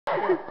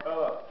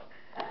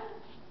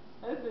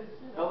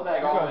Fill the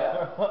bag all the way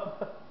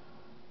up.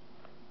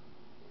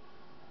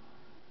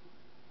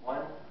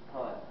 One,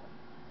 hold on.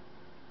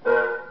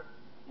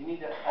 You need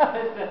to.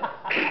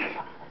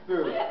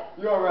 Dude,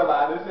 you don't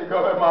realize this shit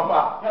go in my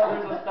mouth. No,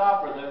 there's a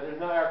stopper. There's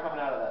no air coming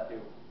out of that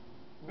tube.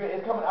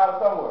 It's coming out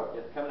of somewhere.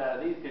 It's coming out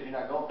of these because you're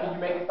not going fast. Can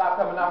you make it stop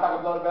coming out so I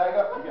can blow the bag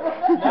up? No, you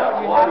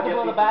have to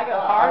blow the bag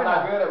up hard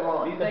enough. I'm not good at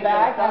blowing. The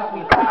bag has to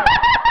be tight.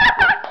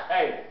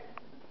 Hey,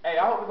 I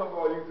hope this don't go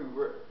on YouTube.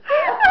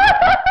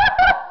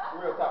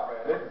 Real talk, man.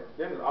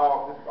 This is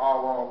all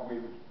wrong for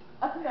me.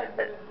 I'm not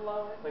good at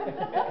blowing.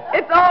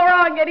 It's all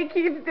wrong, and he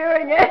keeps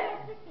doing it.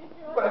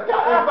 But it's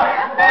got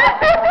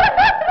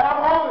I'm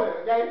holding it,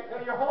 okay?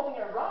 You're holding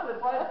it wrong.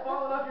 That's why it's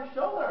falling off your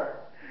shoulder.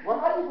 Well,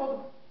 how you supposed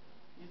to?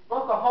 You're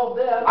supposed to hold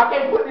this. I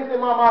can't put this in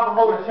my mouth and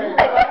hold it straight.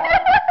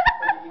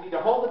 You need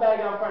to hold the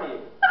bag out in front of you.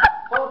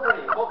 Hold it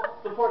in front of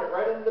you. Support it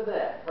right under the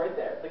neck, right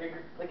there,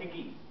 like a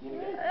geese. You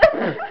need to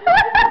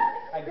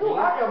Dude,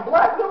 I am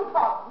black. Little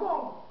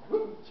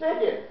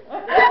chicken.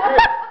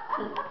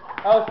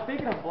 Oh,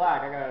 speaking of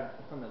black, I got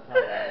something to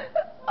tell you.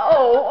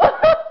 Oh.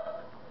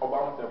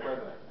 Obama's still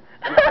president.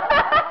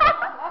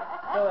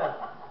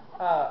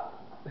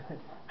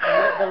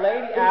 The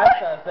lady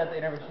asked us at the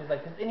interview, she's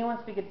like, does anyone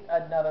speak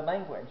another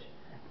language?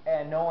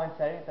 And no one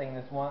said anything.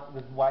 This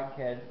white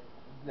kid,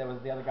 that was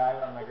the other guy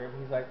in my group,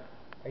 he's like,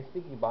 I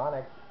speak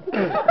Ebonics.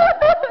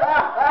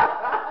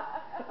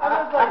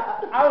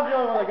 I was the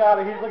only one that got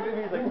it. He's looking at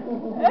me, he's like,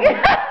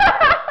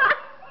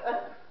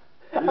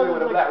 You live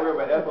with a black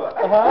woman, that's what.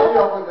 Huh? You're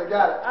the one that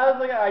got it. I was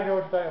like, I know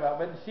what you're talking about,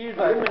 but she's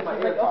like,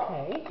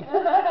 okay.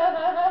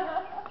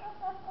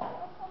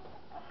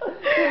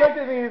 He looked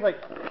at me, he's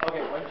like,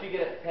 okay, once you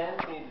get it tense,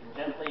 you need to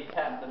gently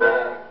tap the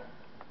bag.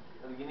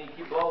 You need to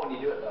keep blowing when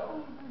you do it,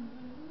 though.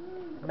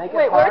 Make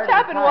Wait, it hard we're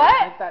tapping and tight.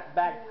 what? Make that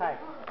bag tight.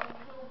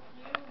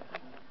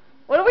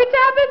 What are we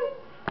tapping?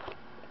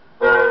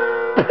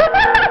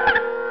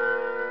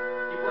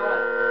 Keep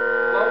blowing.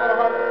 Blow a little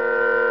harder.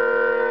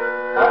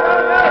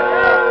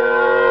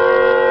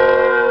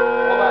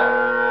 Hold on.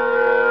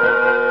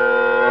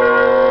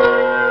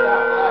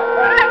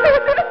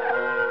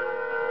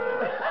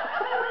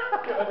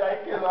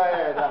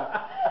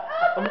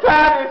 I'm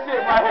tired of this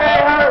shit. My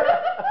head hurt.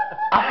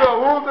 I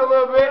feel wounded a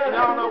little bit, and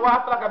I don't know why.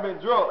 I feel like I've been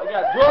drugged. I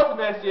got drugs in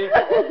that shit.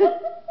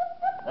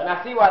 And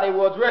I see why they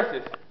wore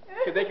dresses.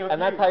 Cause they confused.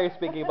 And that's how you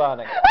speak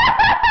Ebonics.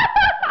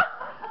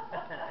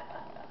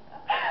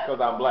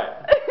 Because I'm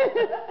black.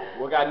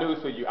 Well, got news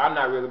for you. I'm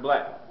not really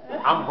black.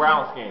 I'm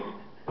brown skinned.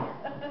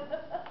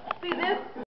 See this?